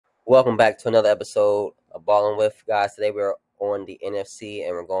Welcome back to another episode of Ballin' With, guys. Today we're on the NFC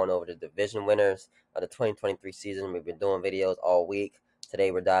and we're going over the division winners of the 2023 season. We've been doing videos all week.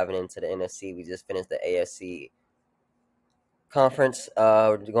 Today we're diving into the NFC. We just finished the AFC conference.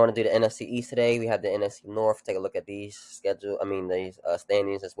 We're going to do the NFC East today. We have the NFC North. Take a look at these these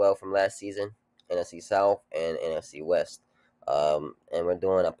standings as well from last season. NFC South and NFC West. And we're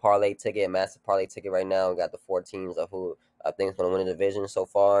doing a parlay ticket, massive parlay ticket right now. We got the four teams of who I think is going to win the division so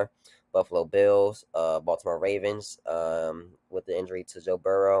far. Buffalo Bills, Baltimore Ravens, with the injury to Joe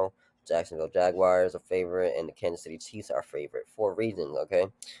Burrow. Jacksonville Jaguars are favorite, and the Kansas City Chiefs are favorite for reasons. Okay,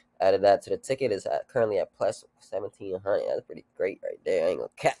 added that to the ticket is currently at plus 1,700. That's pretty great right there. I ain't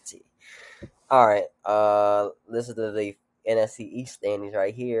gonna catch it. All right, this is the NFC East standings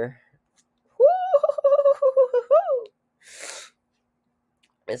right here. Woo!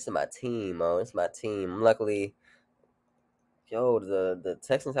 This is my team, man. It's my team. Luckily, the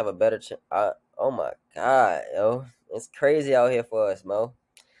Texans have a better oh my god, yo. It's crazy out here for us, Mo.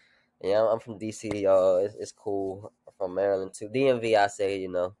 Yeah, I'm from DC, y'all. It's cool. I'm from Maryland too. DMV, I say,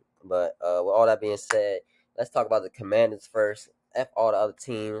 But with all that being said, let's talk about the Commanders first. F all the other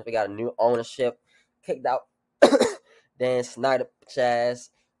teams. We got a new ownership. Kicked out Dan Snyder, Chaz.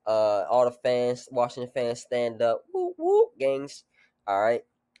 All the fans, Washington fans, stand up. Woo woo, gangs. All right.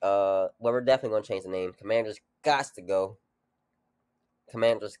 Well, we're definitely gonna change the name. Commanders got to go.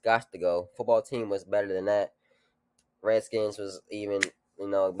 Commanders got to go. Football team was better than that. Redskins was even,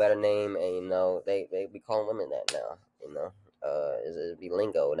 better name, and they be calling women that now. It'd be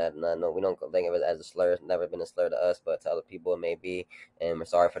lingo. No, we don't think of it as a slur. It's never been a slur to us, but to other people it may be, and we're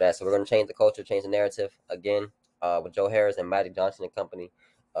sorry for that. So we're gonna change the culture, change the narrative again. With Joe Harris and Magic Johnson and company.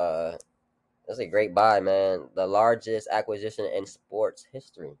 That's a great buy, man. The largest acquisition in sports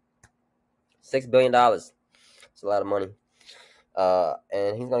history. $6 billion. It's a lot of money.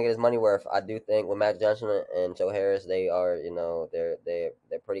 And he's gonna get his money worth. I do think with Matt Johnson and Joe Harris, they are, they're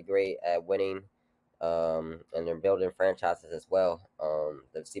pretty great at winning, and they're building franchises as well.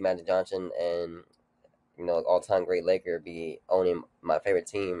 To see Magic Johnson and all-time great Laker be owning my favorite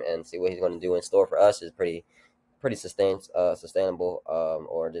team and see what he's going to do in store for us is pretty sustainable,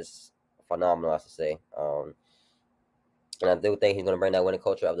 or just phenomenal, I should say. And I do think he's going to bring that winning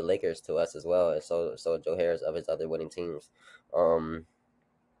culture of the Lakers to us as well, and so Joe Harris of his other winning teams.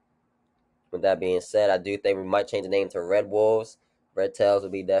 With that being said, I do think we might change the name to Red Wolves. Red Tails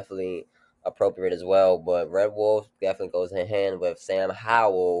would be definitely appropriate as well, but Red Wolves definitely goes in hand with Sam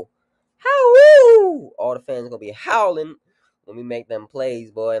Howell. Howell! All the fans going to be howling when we make them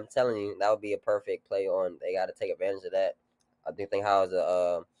plays, boy. I'm telling you, that would be a perfect play on. They got to take advantage of that. I do think Howell's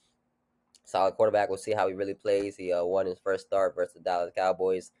a solid quarterback. We'll see how he really plays. He won his first start versus the Dallas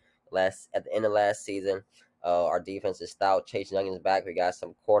Cowboys at the end of last season. Our defense is stout. Chase Young is back. We got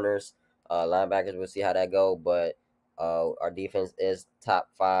some corners, linebackers. We'll see how that go. But our defense is top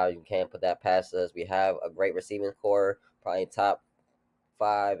 5. You can't put that past us. We have a great receiving core, probably top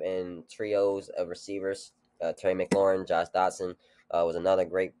 5 in trios of receivers. Trey McLaurin, Josh Dotson was another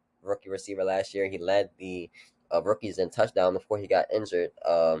great rookie receiver last year. He led the rookies in touchdown before he got injured.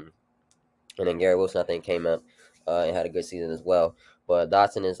 And then Gary Wilson, I think, came up and had a good season as well. But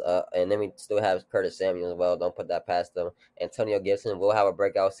Dotson is and then we still have Curtis Samuel as well. Don't put that past them. Antonio Gibson will have a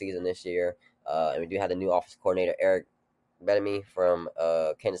breakout season this year. And we do have the new offensive coordinator, Eric Bieniemy from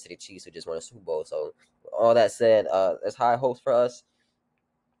Kansas City Chiefs, who just won a Super Bowl. So, all that said, there's high hopes for us.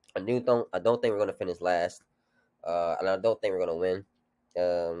 I don't think we're going to finish last. And I don't think we're going to win.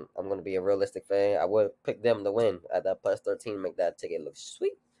 I'm going to be a realistic fan. I would pick them to win at that plus 13, make that ticket look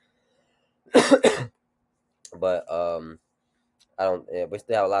sweet. But I don't. We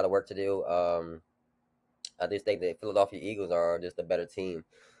still have a lot of work to do. I just think the Philadelphia Eagles are just a better team.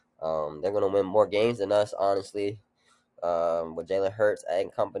 They're gonna win more games than us, honestly. With Jalen Hurts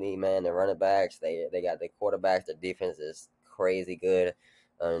and company, man, the running backs, they got the quarterbacks. The defense is crazy good,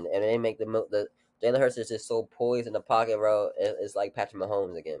 and they make the Jalen Hurts is just so poised in the pocket, bro. It's like Patrick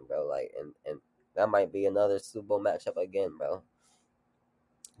Mahomes again, bro. Like, and that might be another Super Bowl matchup again, bro.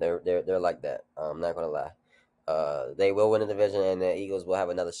 They're like that. I'm not gonna lie. They will win the division, and the Eagles will have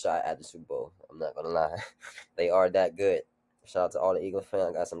another shot at the Super Bowl. I'm not gonna lie. They are that good. Shout out to all the Eagles fans.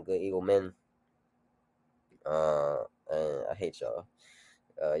 I got some good Eagle men. And I hate y'all.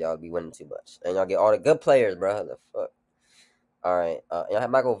 Y'all be winning too much, and y'all get all the good players, bro. The fuck. All right. Y'all have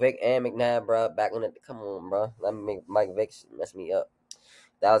Michael Vick and McNabb, bro. Back on it. Come on, bro. Let me make Mike Vick mess me up.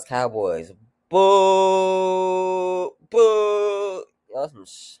 Dallas Cowboys. Boo, boo. Y'all some.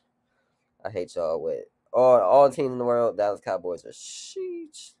 I hate y'all with all teams in the world. Dallas Cowboys are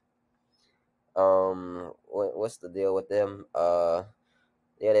sheesh. What's the deal with them?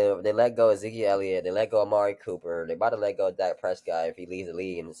 Yeah, they let go of Ezekiel Elliott. They let go of Amari Cooper. They about to let go of Dak Prescott if he leads the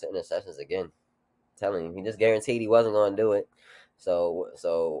league in interceptions again. I'm telling you, he just guaranteed he wasn't going to do it. So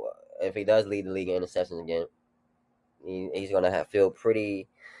if he does lead the league in interceptions again, he's going to feel pretty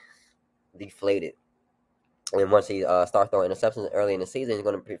deflated. And once he starts throwing interceptions early in the season, he's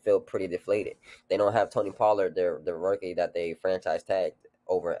going to feel pretty deflated. They don't have Tony Pollard, the rookie that they franchise tagged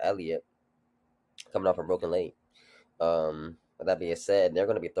over Elliott, coming off a broken leg. With that being said, they're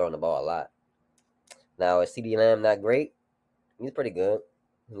going to be throwing the ball a lot. Now, is CeeDee Lamb not great? He's pretty good.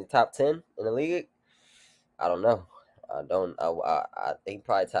 He's top 10 in the league. I don't know. I think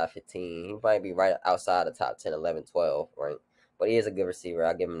probably top 15. He probably be right outside the top 10, 11, 12, right? But he is a good receiver.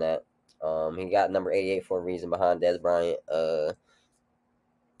 I'll give him that. He got number 88 for a reason behind Dez Bryant,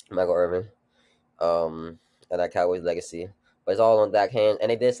 Michael Irvin, and that Cowboys legacy. But it's all on Dak's hands.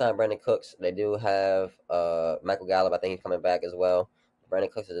 And they did sign Brandon Cooks. They do have Michael Gallup. I think he's coming back as well. Brandon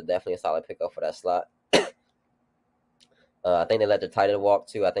Cooks is definitely a solid pickup for that slot. I think they let their tight end walk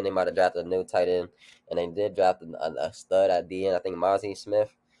too. I think they might have drafted a new tight end, and they did draft a stud at the end. I think Mozzie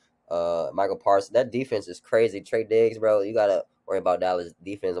Smith, Michael Parsons. That defense is crazy. Trey Diggs, bro, you gotta worry about Dallas'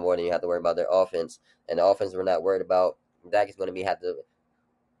 defense more than you have to worry about their offense. And the offense we're not worried about. Dak is going to have to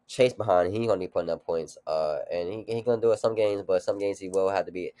chase behind. He's going to be putting up points. And he's going to do it some games, but some games he will have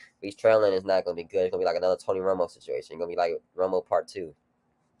to be. If he's trailing, it's not going to be good. It's going to be like another Tony Romo situation. It's going to be like Romo Part 2.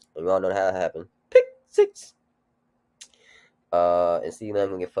 And we all know how that happened. Pick 6. And CeeDee Lamb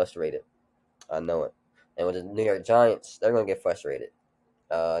gonna get frustrated. I know it. And with the New York Giants, they're gonna get frustrated.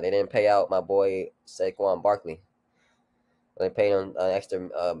 They didn't pay out my boy Saquon Barkley. They paid him an extra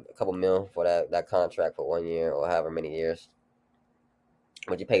couple mil for that contract for 1 year or however many years.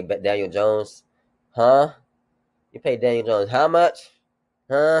 But you pay Daniel Jones, huh? You pay Daniel Jones how much,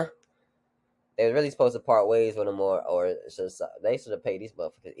 huh? They were really supposed to part ways with him, or they should have paid these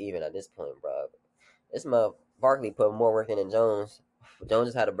motherfuckers even at this point, bro. This Barkley put more work in than Jones. Jones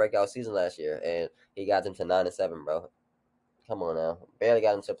just had a breakout season last year, and he got them to 9-7, bro. Come on now, barely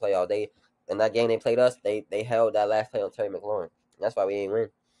got them to playoff. In that game they played us, they held that last play on Terry McLaurin. That's why we ain't win.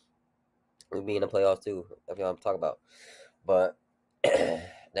 We be in the playoffs too. If y'all talk about, but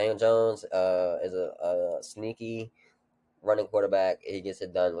Daniel Jones is a sneaky running quarterback. He gets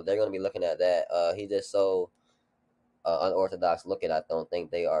it done. But they're gonna be looking at that. He just so unorthodox looking. I don't think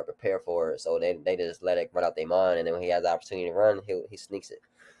they are prepared for it, so they just let it run out their mind, and then when he has the opportunity to run, he sneaks it.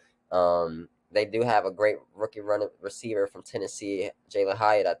 They do have a great rookie running receiver from Tennessee, Jalen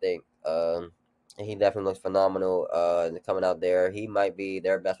Hyatt, I think. He definitely looks phenomenal coming out there. He might be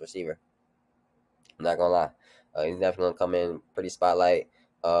their best receiver. I'm not gonna lie. He's definitely gonna come in pretty spotlight.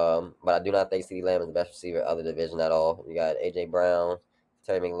 But I do not think CeeDee Lamb is the best receiver of the division at all. You got AJ Brown,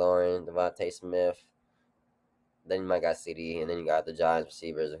 Terry McLaurin, Devontae Smith. Then you might got CD, and then you got the Giants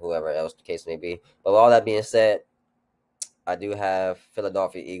receivers, or whoever else the case may be. But with all that being said, I do have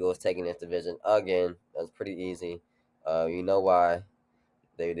Philadelphia Eagles taking this division again. That's pretty easy. You know why?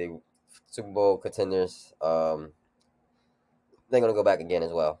 They Super Bowl contenders. They're gonna go back again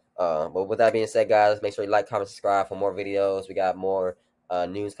as well. But with that being said, guys, make sure you like, comment, subscribe for more videos. We got more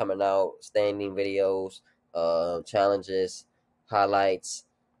news coming out, standing videos, challenges, highlights,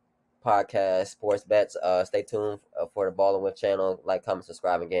 podcast, sports bets. Stay tuned for the Ball and Whip channel. Like, comment,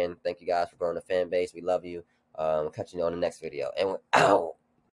 subscribe again. Thank you guys for growing the fan base. We love you. Catch you on the next video. And we're out.